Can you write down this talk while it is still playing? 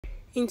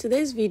In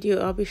today's video,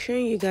 I'll be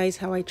showing you guys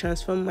how I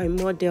transform my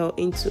model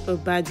into a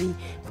baddie.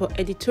 For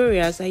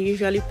editorials, I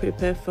usually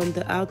prepare from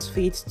the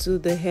outfit to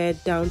the hair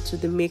down to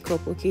the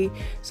makeup, okay?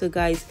 So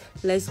guys,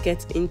 let's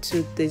get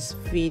into this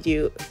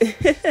video.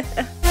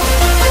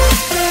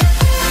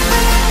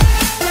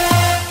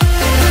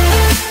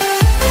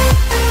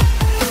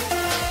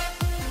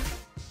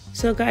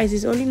 So guys,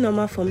 it's only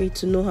normal for me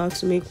to know how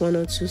to make one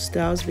or two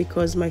styles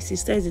because my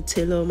sister is a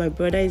tailor, my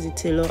brother is a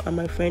tailor, and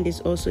my friend is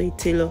also a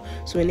tailor.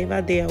 So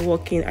whenever they are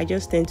working, I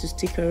just tend to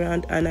stick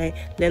around and I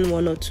learn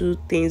one or two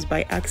things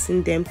by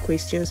asking them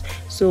questions.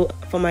 So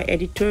for my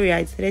editorial,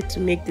 I decided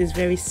to make this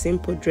very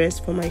simple dress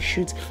for my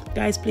shoot.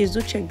 Guys, please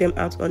do check them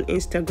out on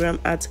Instagram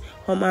at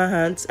Homer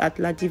Hands, at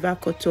La Diva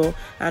Couture,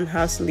 and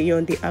House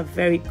Leon. They are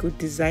very good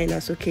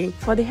designers, okay?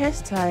 For the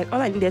hairstyle, all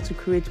I needed to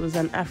create was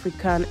an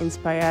African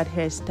inspired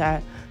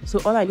hairstyle. So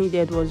all I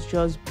needed was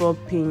just bob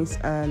pins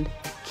and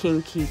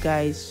kinky,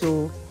 guys.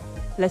 So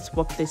let's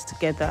work this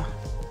together.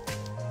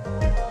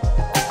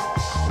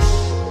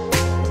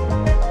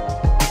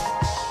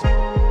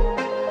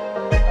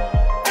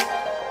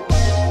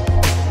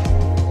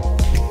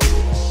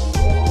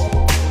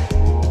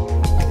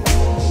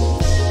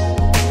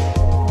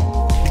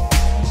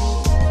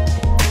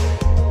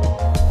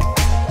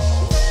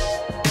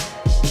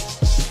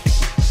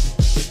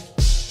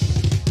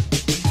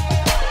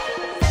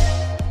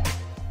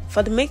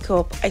 For the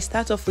makeup, I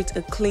start off with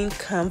a clean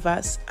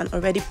canvas and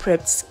already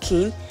prepped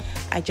skin.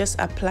 I just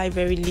apply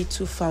very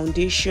little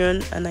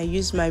foundation and I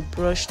use my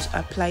brush to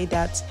apply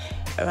that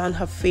around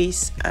her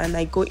face, and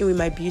I go in with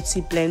my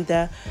beauty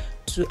blender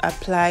to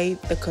apply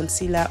the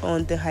concealer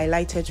on the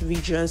highlighted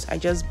regions. I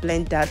just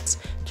blend that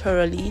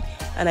thoroughly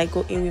and I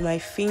go in with my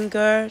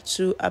finger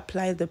to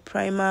apply the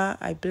primer.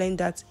 I blend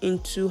that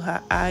into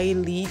her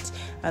eyelid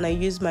and I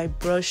use my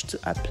brush to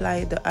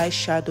apply the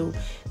eyeshadow.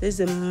 This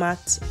is a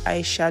matte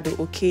eyeshadow,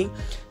 okay?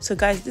 So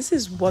guys, this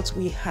is what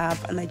we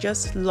have and I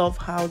just love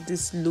how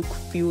this look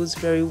feels,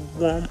 very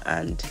warm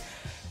and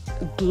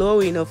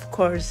glowing, of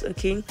course,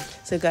 okay?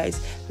 So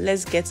guys,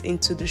 let's get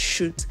into the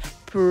shoot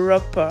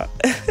proper.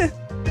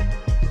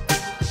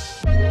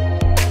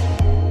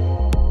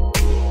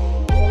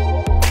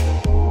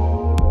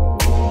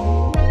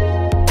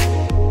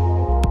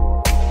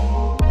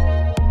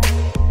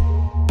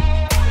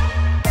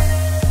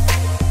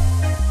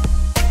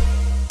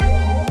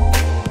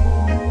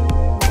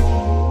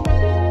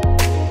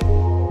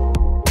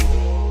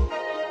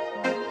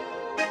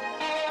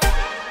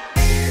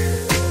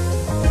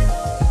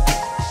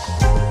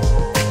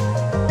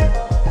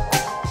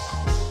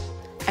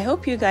 I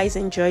hope you guys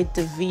enjoyed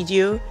the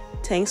video.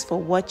 Thanks for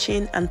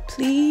watching, and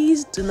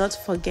please do not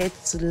forget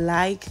to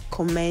like,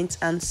 comment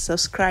and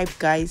subscribe,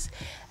 guys.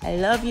 I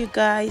love you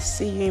guys.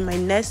 See you in my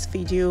next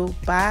video.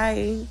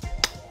 Bye.